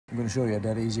I'm going to show you a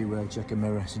dead easy way to check a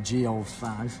mirror. It's a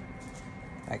G05,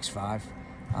 X5,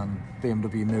 and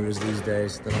BMW mirrors these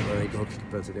days, they're not very good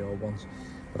compared to the old ones.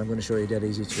 But I'm going to show you a dead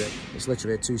easy trick. It's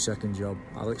literally a 2-second job.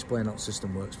 I'll explain how the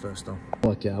system works first though.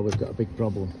 Okay, we've got a big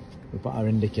problem. We've put our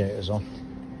indicators on,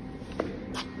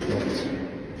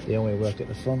 but they only work at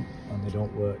the front and they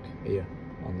don't work here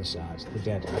on the sides.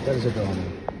 They're dead as a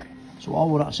doornail. So all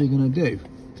we're actually going to do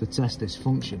to test this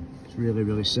function, it's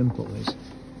really simple, is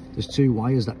there's 2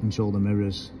 wires that control the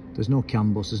mirrors. There's no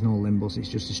CAN bus, there's no LIN bus, it's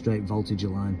just a straight voltage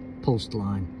line, pulsed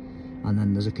line, and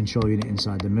then there's a control unit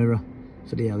inside the mirror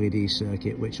for the LED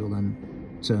circuit, which will then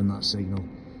turn that signal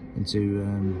into,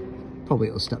 probably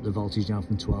it'll step the voltage down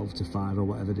from 12 to 5 or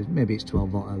whatever it is. Maybe it's 12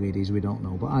 volt LEDs, we don't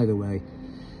know, but either way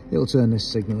it'll turn this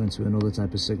signal into another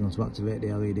type of signal to activate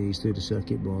the LEDs through the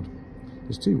circuit board.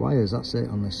 There's 2 wires, that's it,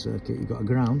 on this circuit. You've got a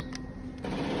ground,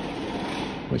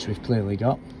 which we've clearly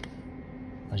got,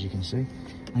 as you can see,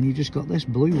 and you've just got this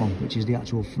blue one, which is the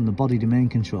actual, from the body domain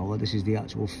controller, this is the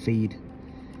actual feed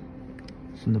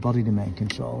from the body domain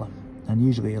controller, and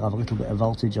usually you'll have a little bit of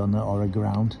voltage on there or a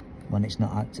ground when it's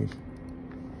not active.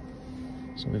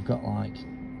 So we've got like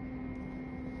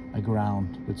a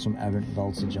ground with some errant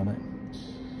voltage on it.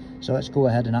 So let's go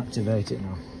ahead and activate it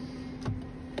now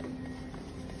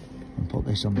and put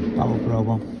this on the power probe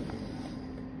on,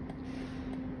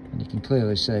 and you can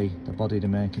clearly see the body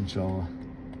domain controller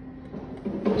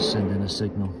is sending a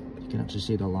signal. You can actually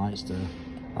see the lights there.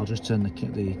 I'll just turn the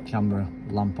camera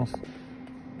lamp off.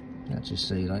 You can actually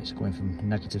see that it's going from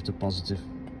negative to positive,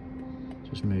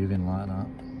 just moving like that.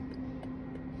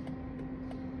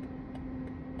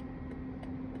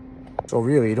 So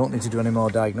really you don't need to do any more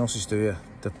diagnosis, do you?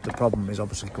 The problem is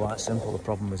obviously quite simple. The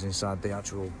problem is inside the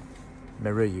actual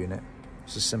mirror unit.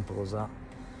 It's as simple as that.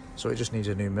 So it just needs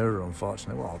a new mirror,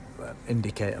 unfortunately. Well,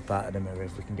 indicator part of the mirror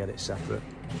if we can get it separate,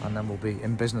 and then we'll be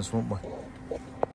in business, won't we?